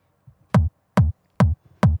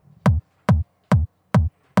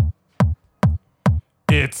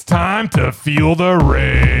It's time to feel the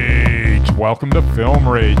rage. Welcome to Film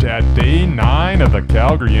Rage at day 9 of the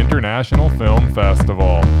Calgary International Film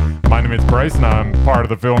Festival. My name is Bryce and I'm part of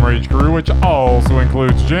the Film Rage crew, which also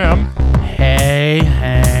includes Jim. Hey.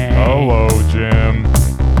 Hello, Jim.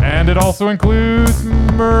 And it also includes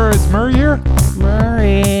Murray. Is Murray here?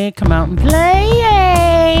 Murray, come out and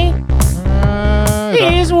play.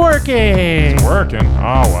 He's working. He's working.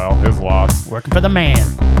 Oh, well, his loss. Working for the man.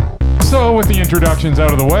 So, with the introductions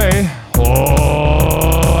out of the way,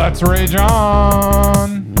 let's rage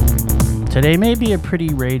on. Today may be a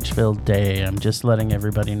pretty rage-filled day. I'm just letting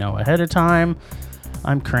everybody know ahead of time.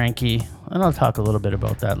 I'm cranky, and I'll talk a little bit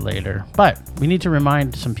about that later. But we need to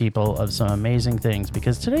remind some people of some amazing things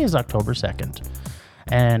because today is October 2nd.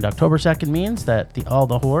 And October 2nd means that the All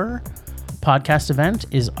the Horror podcast event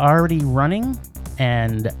is already running,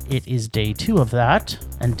 and it is day 2 of that,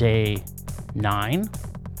 and day 9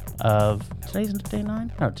 of... Today's day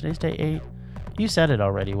 9? No, today's day 8. You said it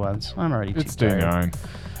already once. I'm already too tired. Day 9.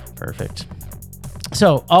 Perfect.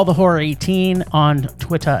 So, All the Horror 18 on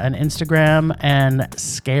Twitter and Instagram, and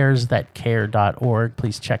scaresthatcare.org.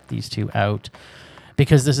 Please check these two out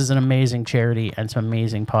because this is an amazing charity and some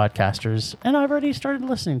amazing podcasters, and I've already started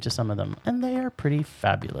listening to some of them, and they are pretty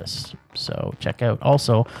fabulous. So, check out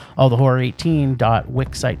also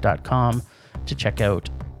allthehorror18.wixsite.com to check out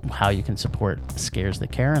how you can support Scares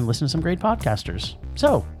That Care and listen to some great podcasters.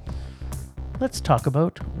 So, let's talk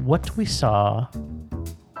about what we saw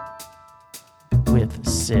with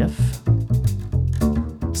SIF,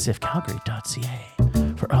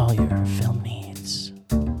 sifcalgary.ca for all your film needs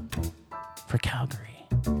for Calgary,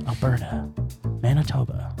 Alberta,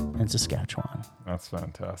 Manitoba, and Saskatchewan. That's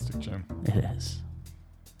fantastic, Jim. It is.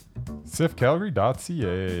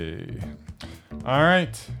 sifcalgary.ca. All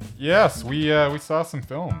right. Yes, we saw some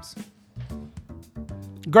films.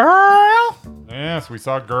 Girl! Yes, we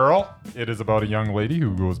saw Girl. It is about a young lady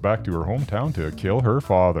who goes back to her hometown to kill her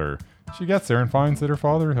father. She gets there and finds that her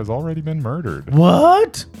father has already been murdered.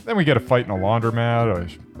 What? Then we get a fight in a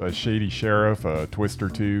laundromat, a shady sheriff, a twist or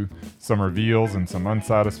two, some reveals, and some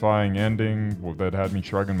unsatisfying ending that had me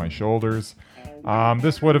shrugging my shoulders.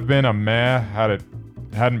 This would have been a meh had it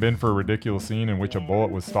hadn't been for a ridiculous scene in which a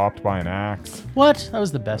bullet was stopped by an axe. What? That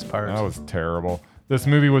was the best part. That was terrible. This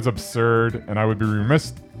movie was absurd, and I would be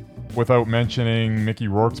remiss without mentioning Mickey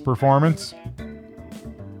Rourke's performance.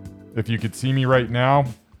 If you could see me right now,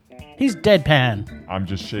 He's deadpan. I'm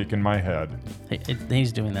just shaking my head.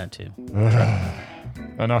 He's doing that too.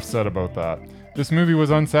 Enough said about that. This movie was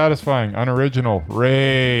unsatisfying, unoriginal,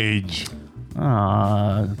 rage.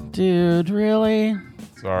 Aw, dude, really?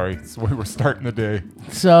 Sorry, that's the way we're starting the day.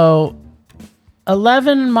 So,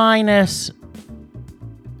 11 minus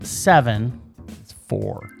 7 It's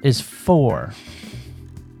 4. is 4.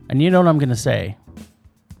 And you know what I'm going to say?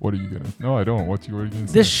 What are you gonna? No, I don't. What are you gonna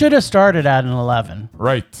say? This should have started at an 11.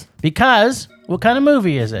 Right. Because, what kind of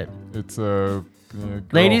movie is it? It's a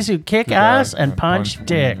Ladies who kick ass and punch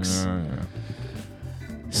dicks. Yeah.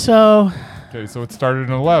 So, Okay, so it started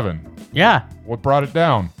in 11. yeah. What brought it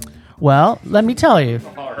down? Well, let me tell you.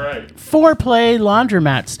 All right. Foreplay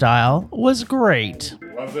laundromat style was great.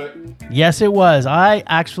 Was it? Yes, it was. I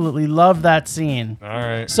absolutely loved that scene. All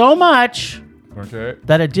right. So much Okay.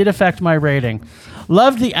 that it did affect my rating.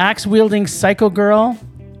 Loved the axe-wielding psycho girl,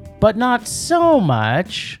 but not so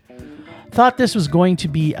much. Thought this was going to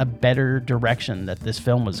be a better direction that this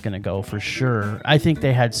film was going to go for sure. I think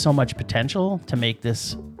they had so much potential to make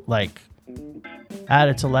this like at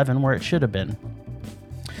its 11 where it should have been.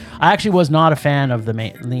 I actually was not a fan of the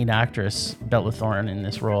lead actress, Bella Thorne, in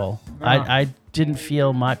this role. I didn't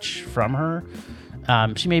feel much from her.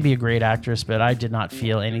 She may be a great actress, but I did not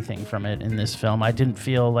feel anything from it in this film. I didn't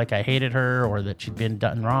feel like I hated her or that she'd been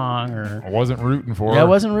done wrong. Or I wasn't rooting for her. I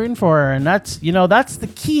wasn't rooting for her, and that's the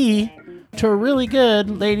key to a really good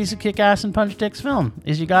ladies who kick ass and punch dicks film.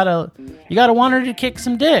 Is you gotta want her to kick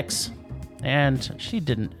some dicks, and she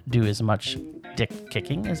didn't do as much dick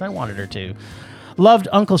kicking as I wanted her to. Loved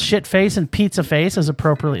Uncle Shitface and Pizza Face, as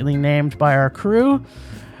appropriately named by our crew.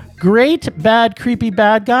 Great, bad, creepy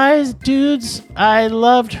bad guys, dudes. I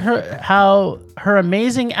loved how her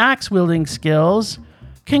amazing axe-wielding skills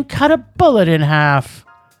can cut a bullet in half.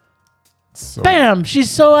 Bam!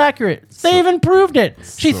 She's so accurate. They even proved it.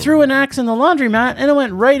 She threw an axe in the laundromat and it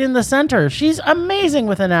went right in the center. She's amazing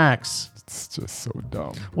with an axe. It's just so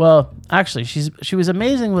dumb. Well, actually, she was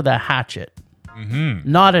amazing with a hatchet.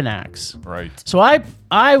 Not an axe. Right. So I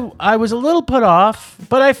was a little put off,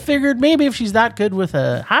 but I figured maybe if she's that good with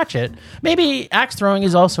a hatchet, maybe axe throwing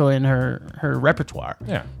is also in her repertoire.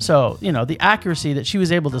 Yeah. So, the accuracy that she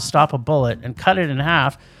was able to stop a bullet and cut it in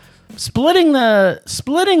half splitting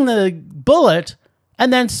the bullet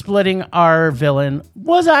and then splitting our villain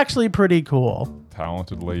was actually pretty cool.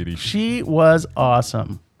 Talented lady. She was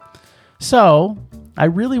awesome. So I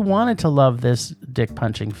really wanted to love this dick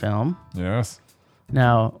punching film. Yes.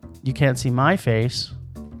 Now, you can't see my face,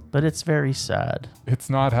 but it's very sad. It's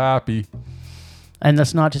not happy. And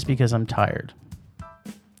that's not just because I'm tired.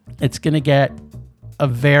 It's going to get a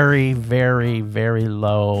very, very, very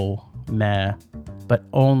low meh, but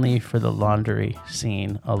only for the laundry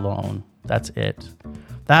scene alone. That's it.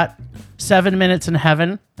 That 7 minutes in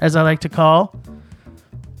heaven, as I like to call,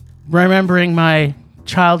 remembering my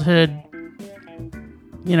childhood,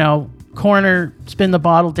 corner spin the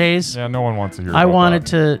bottle days. Yeah, no one wants to hear I about wanted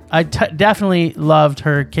that. to. Definitely loved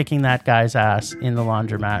her kicking that guy's ass in the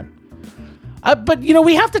laundromat. But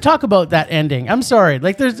we have to talk about that ending. I'm sorry.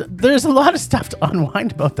 Like there's a lot of stuff to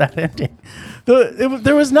unwind about that ending.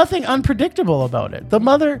 There was nothing unpredictable about it. The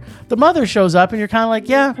mother shows up and you're kind of like,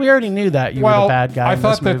 yeah, we already knew that you were the bad guy. I in thought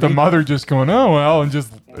this that movie. the mother just going, oh well, and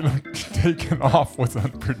just taking off was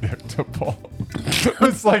unpredictable. It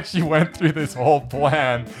was like she went through this whole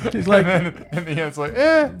plan. She's like, and then in the end, it's like,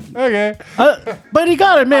 okay. But you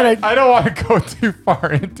gotta admit, I don't want to go too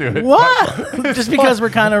far into it. what? Just because we're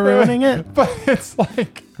kind of ruining it. But it's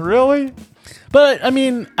like, really? But I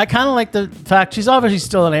mean, I kind of like the fact she's obviously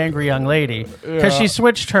still an angry young lady because she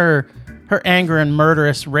switched her anger and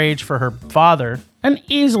murderous rage for her father and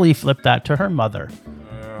easily flipped that to her mother,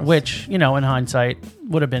 which, in hindsight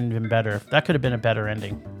would have been even better. That could have been a better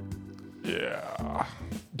ending. Yeah.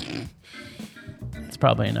 It's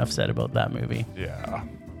probably enough said about that movie. Yeah.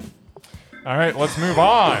 All right, let's move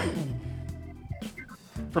on.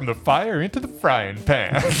 From the fire into the frying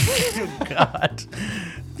pan. God.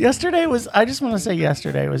 I just want to say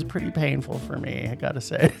yesterday was pretty painful for me, I gotta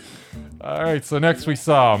say. All right, so next we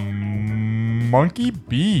saw Monkey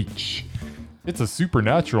Beach. It's a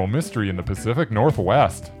supernatural mystery in the Pacific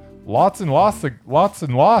Northwest. Lots and lots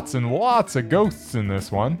of ghosts in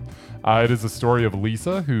this one. It is a story of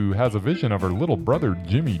Lisa, who has a vision of her little brother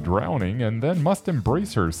Jimmy drowning and then must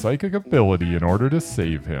embrace her psychic ability in order to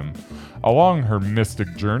save him. Along her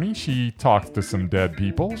mystic journey, she talks to some dead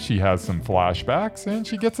people, she has some flashbacks, and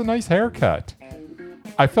she gets a nice haircut.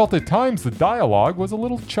 I felt at times the dialogue was a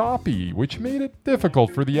little choppy, which made it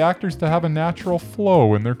difficult for the actors to have a natural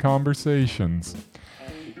flow in their conversations.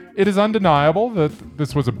 It is undeniable that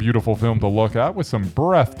this was a beautiful film to look at with some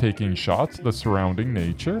breathtaking shots of the surrounding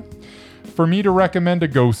nature. For me to recommend a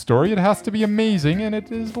ghost story, it has to be amazing, and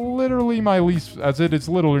it is literally my least, I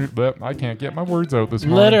can't get my words out this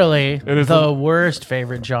morning. Literally It is the worst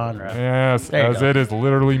favorite genre. Yes, as it is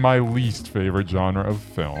literally my least favorite genre of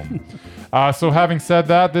film. So having said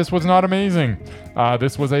that, this was not amazing.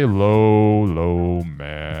 This was a low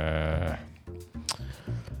meh.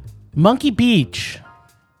 Monkey Beach.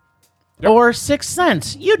 Yep. Or Sixth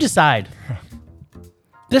Sense. You decide.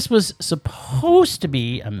 This was supposed to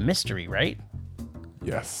be a mystery, right?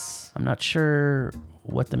 Yes. I'm not sure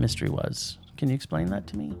what the mystery was. Can you explain that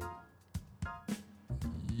to me?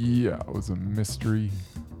 Yeah, it was a mystery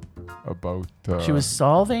about... She was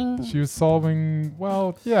solving? She was solving...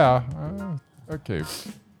 Well, yeah. Okay.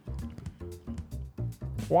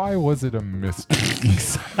 Why was it a mystery?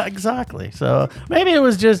 Exactly. So maybe I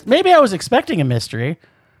was expecting a mystery,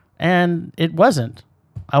 and it wasn't.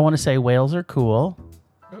 I want to say whales are cool.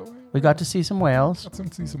 We got to see some whales.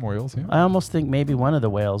 See some whales, yeah. I almost think maybe one of the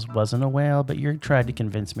whales wasn't a whale, but you tried to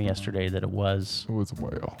convince me yesterday that it was. It was a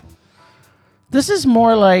whale. This is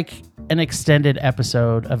more like an extended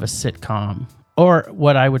episode of a sitcom, or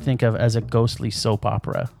what I would think of as a ghostly soap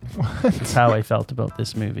opera. That's how I felt about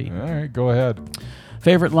this movie. All right, go ahead.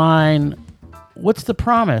 Favorite line, what's the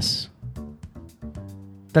promise?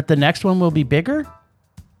 That the next one will be bigger?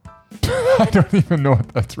 I don't even know what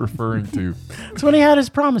that's referring to. It's when he had his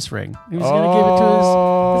promise ring. He was going to give it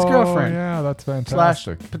to his girlfriend. Yeah, that's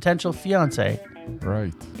fantastic. / potential fiance.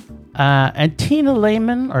 Right. And Tina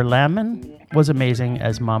Lamon was amazing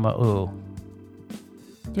as Mama Oo.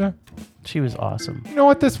 Yeah. She was awesome. You know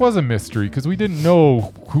what? This was a mystery because we didn't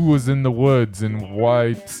know who was in the woods and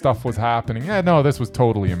why stuff was happening. Yeah, no, this was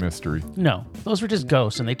totally a mystery. No, those were just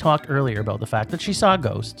ghosts, and they talked earlier about the fact that she saw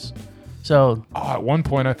ghosts. So at one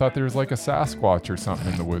point, I thought there was like a Sasquatch or something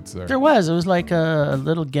in the woods there. There was. It was like a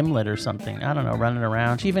little gimlet or something. I don't know, running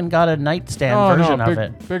around. She even got a nightstand version of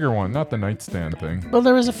it. Bigger one, not the nightstand thing. Well,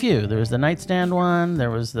 there was a few. There was the nightstand one.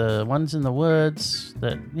 There was the ones in the woods.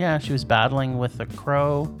 She was battling with a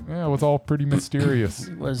crow. Yeah, it was all pretty mysterious.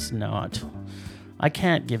 It was not. I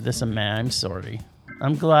can't give this a meh. I'm sorry.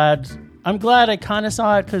 I'm glad I kind of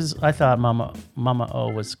saw it because I thought Mama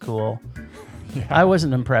O was cool. I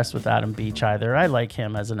wasn't impressed with Adam Beach either. I like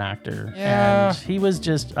him as an actor. Yeah. And he was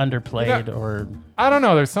just underplayed or... I don't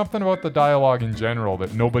know. There's something about the dialogue in general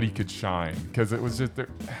that nobody could shine because it was just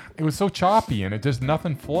it was so choppy and it just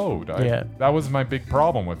nothing flowed. That was my big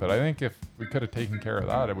problem with it. I think if we could have taken care of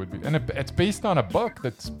that, it would be. And it's based on a book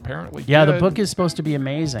that's apparently the good. book is supposed to be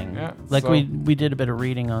amazing. Yeah, like so- we did a bit of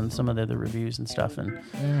reading on some of the reviews and stuff, and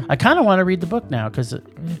I kind of want to read the book now because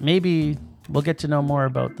maybe we'll get to know more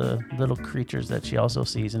about the little creatures that she also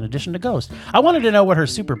sees in addition to Ghost. I wanted to know what her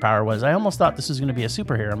superpower was. I almost thought this was going to be a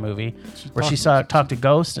superhero movie where she talked to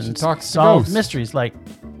Ghost and talks to solved ghosts. mysteries like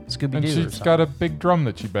And Scooby-Doo or she's something. got a big drum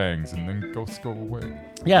that she bangs, and then ghosts go away.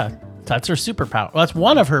 Yeah, that's her superpower. Well, that's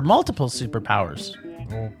one of her multiple superpowers.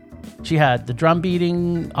 Oh, She had the drum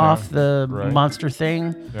beating off the right. monster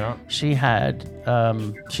thing. yeah. She had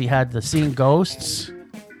the seeing ghosts,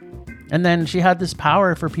 and then she had this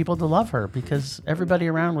power for people to love her because everybody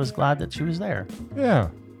around was glad that she was there. Yeah.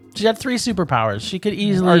 She had 3 superpowers. She could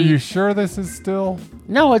easily. Are you sure this is still?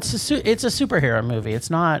 No, it's a superhero movie. It's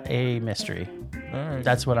not a mystery. All right.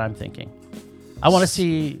 That's what I'm thinking. I want to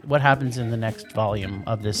see what happens in the next volume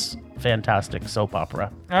of this fantastic soap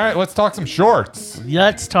opera. All right, let's talk some shorts.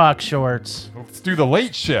 Let's talk shorts. Let's do the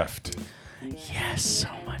late shift. Yes, so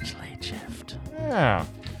much late shift. Yeah.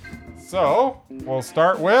 So we'll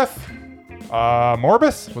start with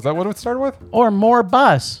Morbus. Was that what it started with? Or more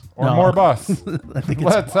bus. Or No. more bus? I think it's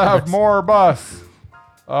Let's have more bus.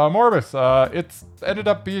 Morbus. It's ended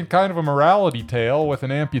up being kind of a morality tale with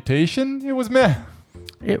an amputation. It was meh.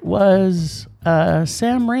 It was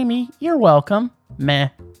Sam Raimi. You're welcome. Meh.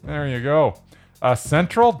 There you go.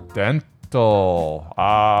 Central Dental.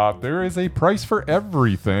 There is a price for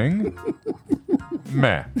everything.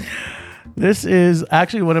 Meh. This is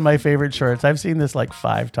actually one of my favorite shorts. I've seen this like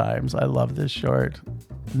 5 times. I love this short.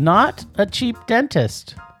 Not a cheap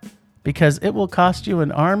dentist because it will cost you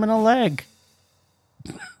an arm and a leg.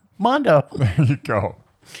 Mondo. There you go.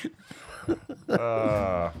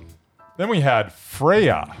 Then we had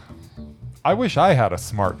Freya. I wish I had a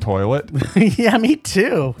smart toilet. Yeah, me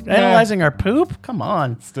too. Analyzing our poop? Come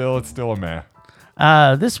on. It's still a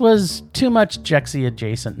meh. This was too much Jexy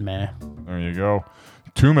adjacent meh. There you go.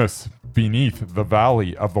 Tumas beneath the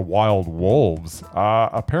valley of the wild wolves.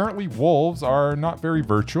 Apparently wolves are not very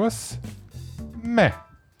virtuous. Meh.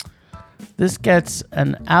 This gets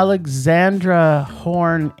an Alexandra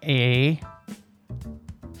Horn A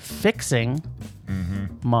fixing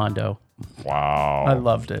Mondo. Wow. I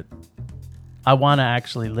loved it. I want to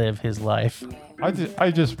actually live his life.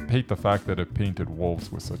 I just hate the fact that it painted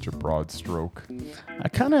wolves with such a broad stroke. I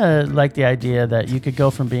kind of like the idea that you could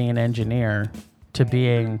go from being an engineer to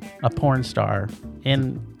being a porn star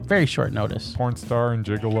in very short notice. Porn star and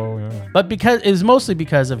gigolo, yeah. But because it was mostly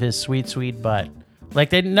because of his sweet, sweet butt.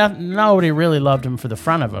 Like nobody really loved him for the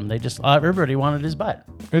front of him. They just everybody wanted his butt.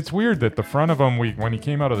 It's weird that the front of him, when he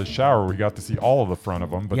came out of the shower, we got to see all of the front of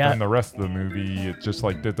him, but then the rest of the movie, it just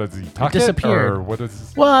like, does he tuck it? disappeared. Or what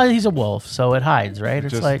is Well, he's a wolf, so it hides, right?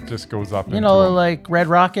 It's just goes up you into know, him. like Red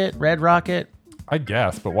Rocket. I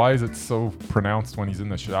guess, but why is it so pronounced when he's in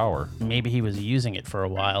the shower? Maybe he was using it for a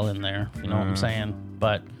while in there. You know what I'm saying?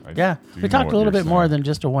 But I yeah, do we know talked what a little you're bit more saying. than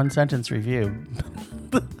just a 1-sentence review.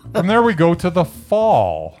 From there we go to the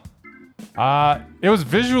fall. It was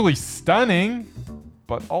visually stunning,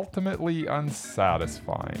 but ultimately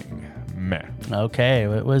unsatisfying. Meh. Okay,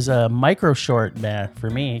 it was a micro short for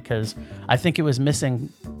me because I think it was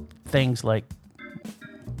missing things like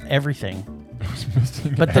everything.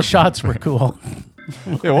 But the shots were cool.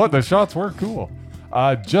 Yeah, what? The shots were cool.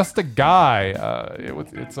 Just a guy.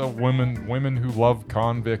 It's a women who love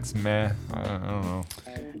convicts. Meh. I don't know.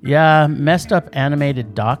 Yeah, messed up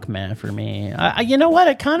animated doc man for me. You know what?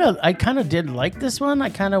 I kind of did like this one. I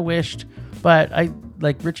kind of wished, but I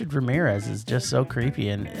like Richard Ramirez is just so creepy,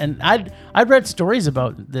 and I'd read stories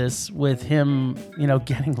about this with him, you know,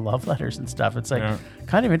 getting love letters and stuff. It's like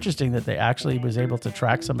kind of interesting that they actually was able to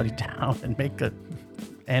track somebody down and make a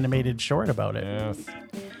animated short about it.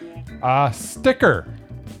 Yes. Sticker.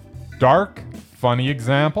 Dark, funny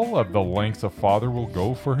example of the lengths a father will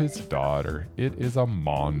go for his daughter. It is a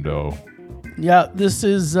Mondo. Yeah, this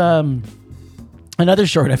is another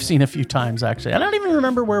short I've seen a few times, actually. I don't even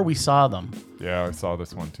remember where we saw them. Yeah, I saw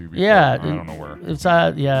this one too before. Yeah. I don't know where. It's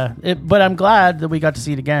but I'm glad that we got to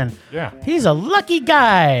see it again. Yeah. He's a lucky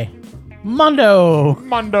guy. Mondo.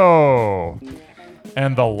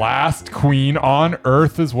 And the last queen on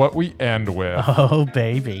earth is what we end with. Oh,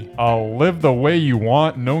 baby. I'll live the way you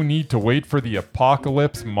want. No need to wait for the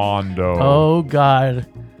apocalypse, Mondo. Oh, God.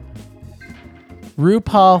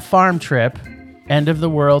 RuPaul Farm Trip. End of the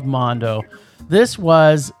world, Mondo. This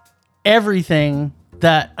was everything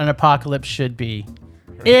that an apocalypse should be.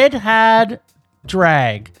 It had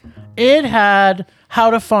drag. It had how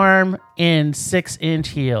to farm in 6-inch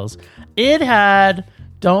heels. It had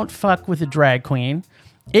don't fuck with a drag queen.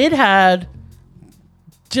 It had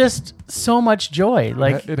just so much joy.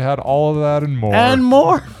 Like It had all of that and more. and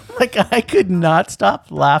more. Like I could not stop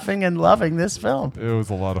laughing and loving this film. It was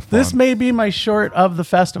a lot of fun. This may be my short of the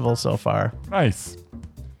festival so far. Nice.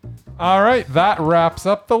 All right, that wraps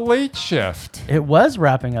up the late shift. It was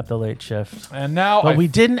wrapping up the late shift. And now But we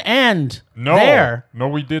didn't end no, there. No,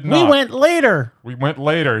 we did not. We went later. We went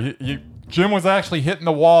later. Jim was actually hitting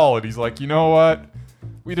the wall, and he's like, you know what?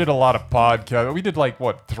 We did a lot of podcast. We did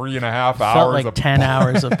 3.5 hours? Felt like of 10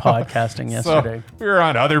 hours of podcasting yesterday. So we were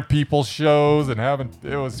on other people's shows and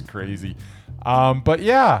it was crazy. But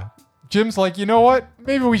yeah, Jim's like, you know what?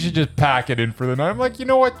 Maybe we should just pack it in for the night. I'm like, you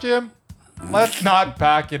know what, Jim? Let's not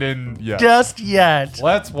pack it in yet. Just yet.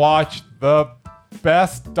 Let's watch the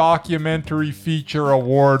Best Documentary Feature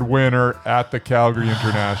Award winner at the Calgary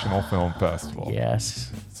International Film Festival.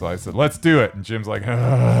 Yes. So I said, let's do it. And Jim's like, all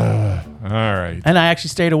right. And I actually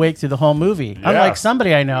stayed awake through the whole movie. Yeah. Unlike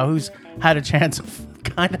somebody I know who's had a chance of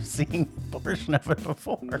kind of seeing a portion of it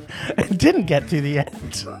before and didn't get to the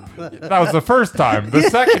end. That was the first time. The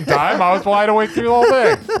second time, I was wide awake through the whole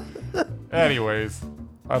thing. Anyways,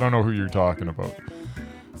 I don't know who you're talking about.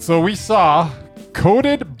 So we saw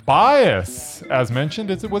Coded Bias. As mentioned,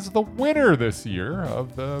 it was the winner this year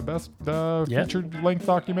of the best featured-length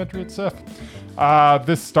documentary at SIFF.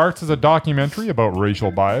 This starts as a documentary about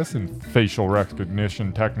racial bias and facial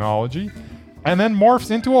recognition technology, and then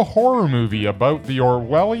morphs into a horror movie about the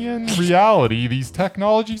Orwellian reality these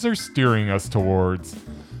technologies are steering us towards.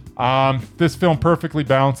 This film perfectly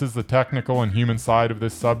balances the technical and human side of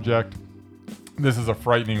this subject. This is a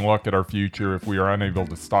frightening look at our future if we are unable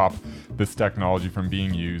to stop this technology from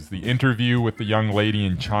being used. The interview with the young lady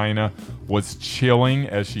in China was chilling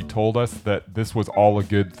as she told us that this was all a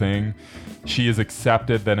good thing. She has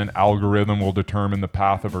accepted that an algorithm will determine the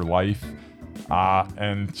path of her life.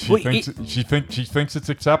 And she thinks it's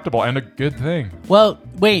acceptable and a good thing. Well,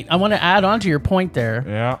 wait, I want to add on to your point there.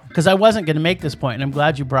 Yeah. Because I wasn't going to make this point, and I'm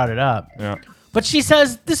glad you brought it up. Yeah. But she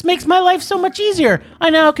says, this makes my life so much easier. I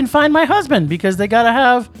now can find my husband because they got to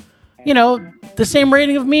have, the same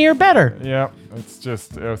rating of me or better. Yeah,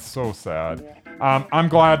 it's so sad. I'm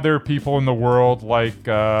glad there are people in the world like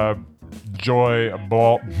Joy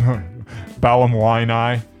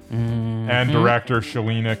Balamwini and director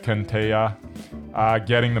Shalina Kanteya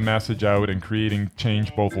getting the message out and creating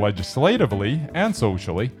change both legislatively and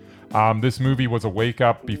socially. This movie was a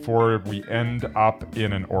wake-up before we end up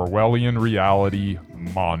in an Orwellian reality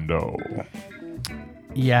mondo.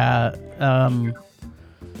 Yeah.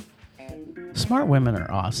 Smart women are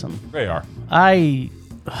awesome. They are. I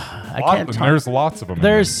can't talk. There's lots of them.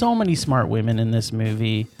 There's so many smart women in this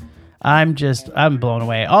movie. I'm blown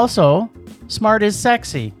away. Also, smart is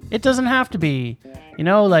sexy. It doesn't have to be, I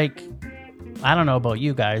don't know about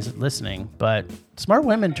you guys listening, but smart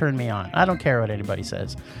women turn me on. I don't care what anybody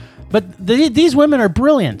says. But these women are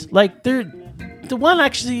brilliant. The one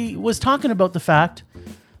actually was talking about the fact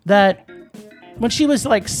that when she was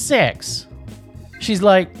 6, she's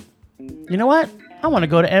like, you know what? I want to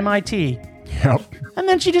go to MIT. Yep. And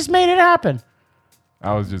then she just made it happen.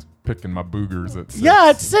 I was just picking my boogers at 6. Yeah,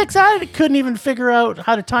 at 6, I couldn't even figure out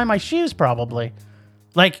how to tie my shoes probably.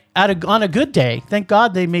 On a good day. Thank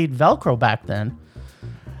God they made Velcro back then.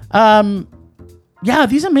 Yeah,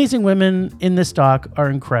 these amazing women in this doc are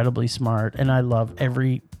incredibly smart, and I loved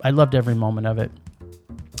every moment of it.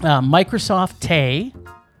 Microsoft Tay,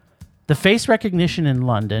 the face recognition in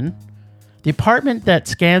London, the apartment that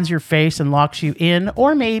scans your face and locks you in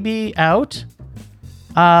or maybe out,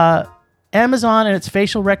 Amazon and its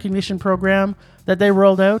facial recognition program that they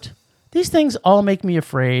rolled out. These things all make me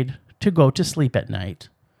afraid to go to sleep at night,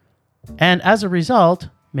 and as a result,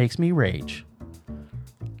 makes me rage.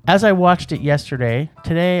 As I watched it yesterday,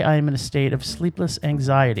 today I am in a state of sleepless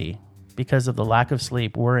anxiety because of the lack of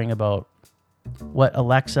sleep, worrying about what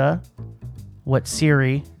Alexa, what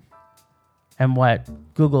Siri, and what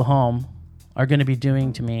Google Home are going to be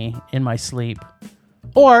doing to me in my sleep,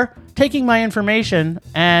 or taking my information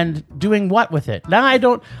and doing what with it. Now I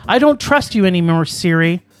don't trust you anymore,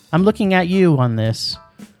 Siri. I'm looking at you on this.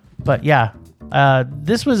 But yeah,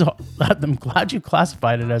 this was. I'm glad you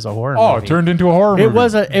classified it as a horror movie. Oh, it turned into a horror movie.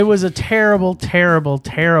 It was a terrible, terrible,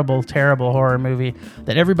 terrible, terrible horror movie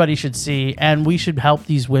that everybody should see, and we should help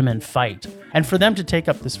these women fight. And for them to take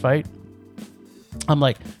up this fight, I'm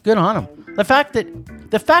like, good on them. The fact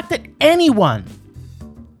that anyone,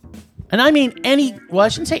 and I mean I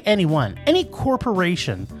shouldn't say anyone, any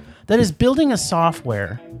corporation that is building a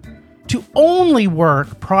software to only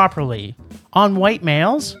work properly on white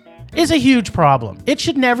males is a huge problem. It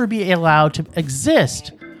should never be allowed to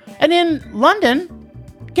exist. And in London,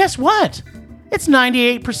 guess what? It's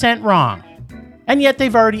 98% wrong. And yet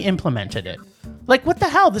they've already implemented it. Like, what the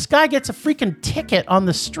hell? This guy gets a freaking ticket on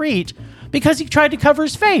the street because he tried to cover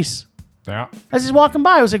his face. Yeah. As he's walking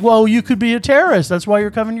by, I was like, well, you could be a terrorist. That's why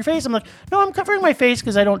you're covering your face. I'm like, no, I'm covering my face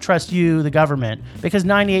because I don't trust you, the government, because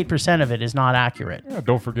 98% of it is not accurate. Yeah,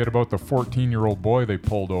 don't forget about the 14-year-old boy they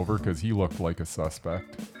pulled over because he looked like a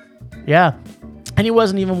suspect. Yeah. And he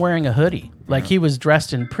wasn't even wearing a hoodie. Like, he was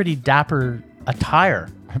dressed in pretty dapper attire.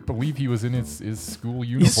 I believe he was in his school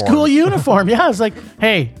uniform. His school uniform. Yeah. I was like,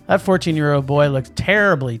 hey, that 14-year-old boy looks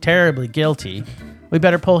terribly, terribly guilty. We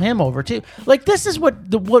better pull him over too. Like, this is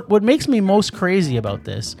what makes me most crazy about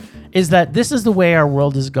this is that this is the way our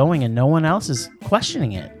world is going and no one else is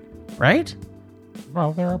questioning it, right?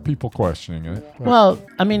 Well, there are people questioning it. Well,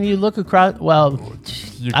 I mean, you look across. Well,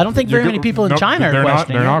 I don't think very many people in China are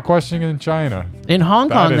questioning They're it. not questioning it in China. In Hong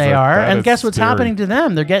Kong, they are. And guess what's scary. happening to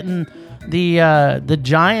them? They're getting the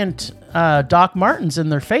giant Doc Martens in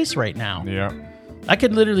their face right now. Yeah. I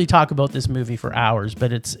could literally talk about this movie for hours,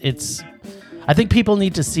 but it's. I think people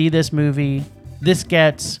need to see this movie. This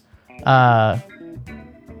gets, fuck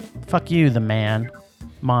you, the man,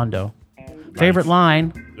 Mondo. Nice. Favorite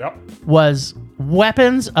line was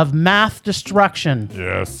weapons of math destruction.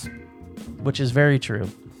 Yes. Which is very true.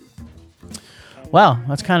 Well,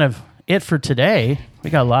 that's kind of it for today.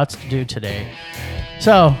 We got lots to do today.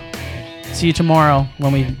 So, see you tomorrow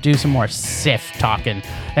when we do some more SIF talking.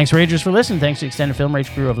 Thanks, Ragers, for listening. Thanks to the extended film Rage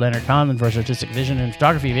crew of Leonard Conlon for his artistic vision and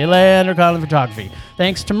photography via Leonard Conlon Photography.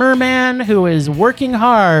 Thanks to Merman, who is working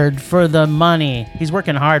hard for the money. He's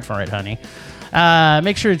working hard for it, honey.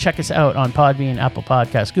 Make sure to check us out on Podbean, Apple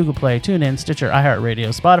Podcasts, Google Play, TuneIn, Stitcher,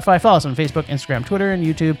 iHeartRadio, Spotify. Follow us on Facebook, Instagram, Twitter, and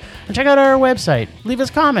YouTube. And check out our website. Leave us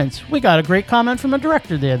comments. We got a great comment from a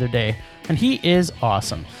director the other day, and he is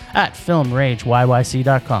awesome. At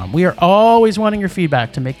filmrageyyc.com. We are always wanting your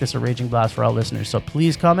feedback to make this a raging blast for all listeners, so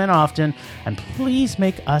please comment often, and please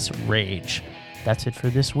make us rage. That's it for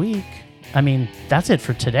this week. I mean, that's it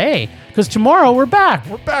for today, because tomorrow we're back.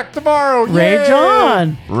 We're back tomorrow. Rage Yay!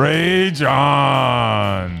 on. Rage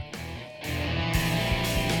on.